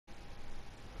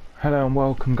Hello and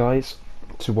welcome, guys,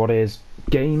 to what is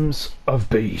Games of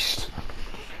Beast.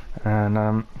 And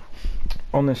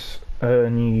on this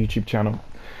new YouTube channel,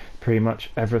 pretty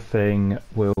much everything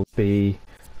will be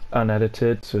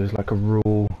unedited. So there's like a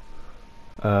raw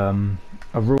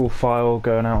file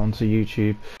going out onto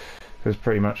YouTube, because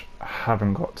pretty much I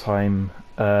haven't got time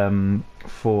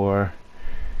for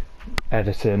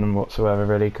editing and whatsoever,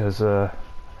 really, because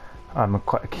I'm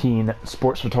quite a keen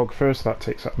sports photographer, so that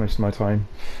takes up most of my time,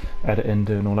 editing,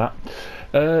 doing all that.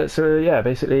 So yeah,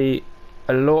 basically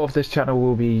a lot of this channel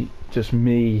will be just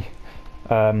me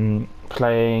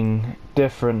playing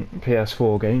different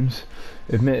PS4 games.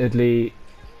 Admittedly,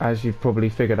 as you've probably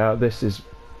figured out, this is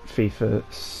FIFA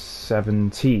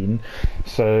 17,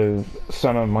 so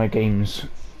some of my games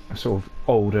are sort of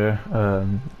older.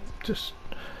 Just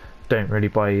don't really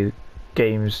buy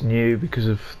games new because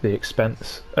of the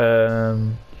expense, but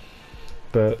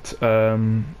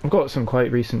I've got some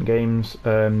quite recent games.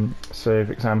 So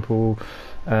for example,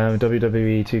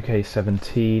 WWE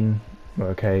 2K17, well,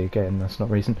 okay, again that's not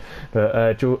recent,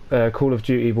 but Call of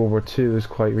Duty World War II is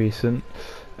quite recent.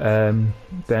 Then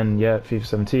yeah, FIFA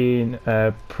 17,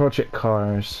 Project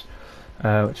Cars,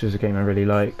 which is a game I really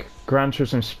like, Gran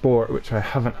Turismo Sport, which I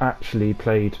haven't actually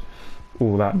played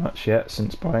all that much yet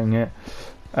since buying it,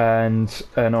 and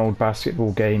an old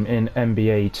basketball game in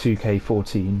NBA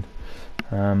 2K14.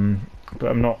 But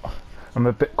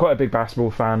I'm quite a big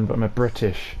basketball fan, but I'm a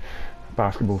British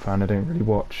basketball fan. I don't really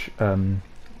watch much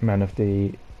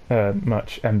NBA,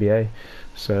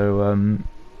 so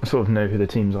I sort of know who the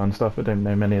teams are and stuff, but don't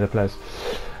know many of the players.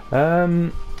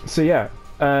 So yeah,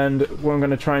 and what I'm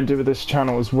going to try and do with this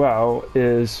channel as well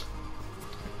is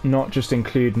not just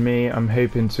include me. I'm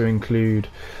hoping to include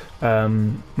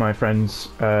my friends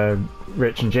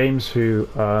Rich and James, who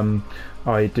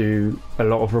I do a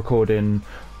lot of recording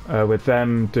with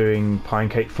them, doing Pie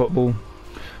and Cake Football.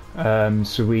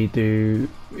 So we do,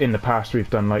 in the past we've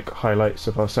done like highlights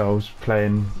of ourselves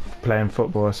playing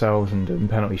football ourselves and doing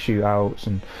penalty shootouts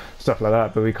and stuff like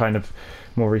that, but we kind of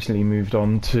more recently moved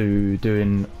on to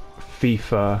doing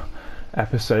FIFA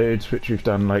episodes, which we've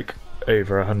done like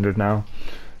over 100 now.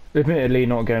 Admittedly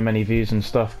not getting many views and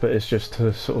stuff, but it's just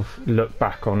to sort of look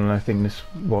back on, and I think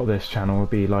what this channel will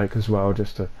be like as well,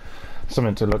 just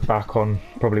something to look back on.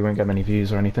 Probably won't get many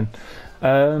views or anything.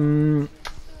 And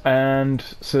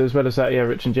so as well as that, yeah,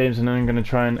 Rich and James, and then I'm going to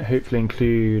try and hopefully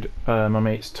include my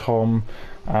mates Tom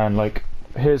and like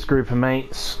his group of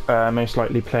mates, most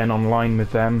likely playing online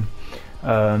with them,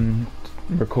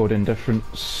 recording different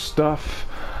stuff.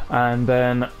 And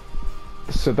then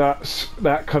so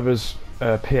that covers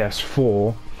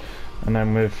PS4, and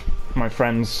then with my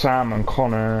friends Sam and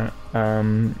Connor,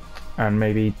 and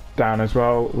maybe Dan as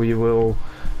well, we will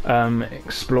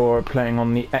explore playing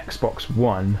on the Xbox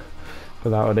One, but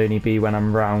that would only be when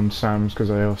I'm round Sam's, because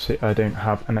I don't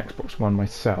have an Xbox One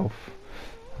myself,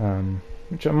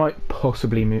 which I might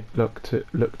possibly look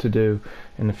to do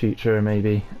in the future,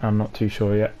 maybe. I'm not too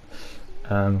sure yet,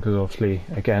 because obviously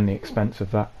again the expense of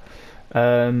that.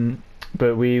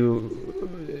 But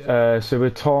so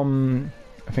with Tom,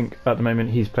 I think at the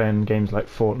moment he's playing games like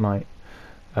Fortnite,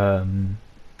 and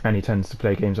he tends to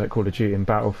play games like Call of Duty and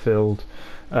Battlefield.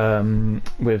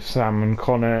 With Sam and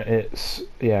Connor, it's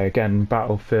again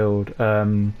Battlefield. I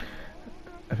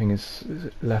think it's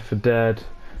Left 4 Dead,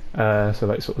 so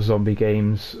like sort of zombie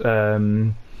games.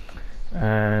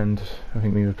 And I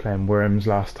think we were playing Worms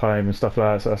last time and stuff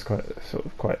like that. So that's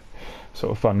quite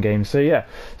fun games. So yeah,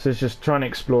 so it's just trying to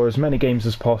explore as many games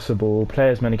as possible, play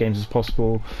as many games as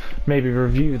possible, maybe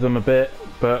review them a bit,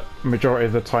 but majority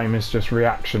of the time is just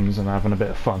reactions and having a bit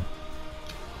of fun.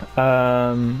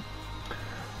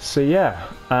 So yeah,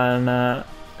 and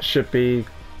should be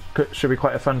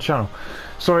quite a fun channel.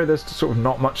 Sorry there's sort of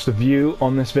not much to view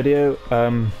on this video.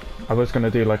 I was going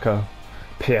to do like a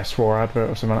PS4 advert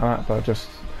or something like that, but I've just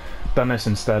done this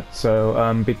instead.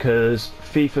 So because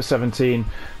FIFA 17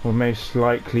 will most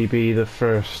likely be the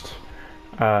first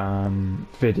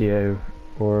video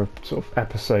or sort of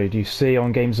episode you see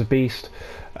on Games of Beast,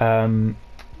 and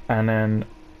then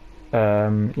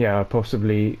yeah, I'll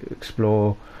possibly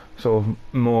explore sort of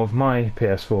more of my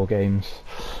PS4 games.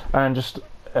 And just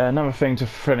another thing to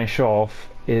finish off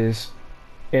is,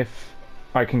 if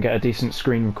I can get a decent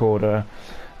screen recorder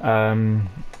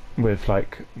with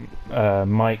like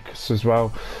mics as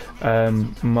well,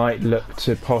 might look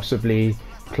to possibly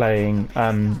playing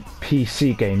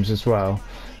PC games as well.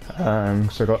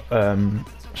 So I got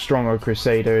Stronghold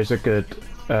Crusader is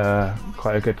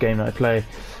quite a good game that I play,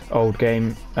 old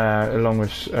game, along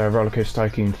with Roller Coaster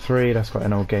Tycoon 3, that's quite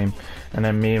an old game. And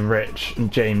then me and Rich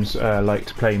and James like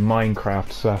to play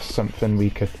Minecraft, so that's something we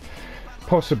could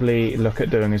possibly look at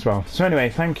doing as well. So anyway,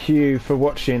 thank you for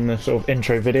watching the sort of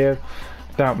intro video.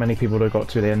 Doubt many people have got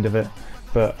to the end of it,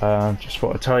 but just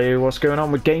thought I'd tell you what's going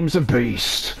on with Games of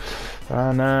Beast.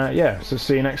 And yeah, so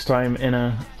see you next time in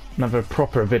another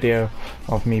proper video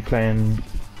of me playing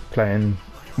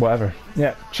whatever.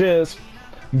 Yeah, cheers.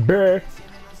 Bye.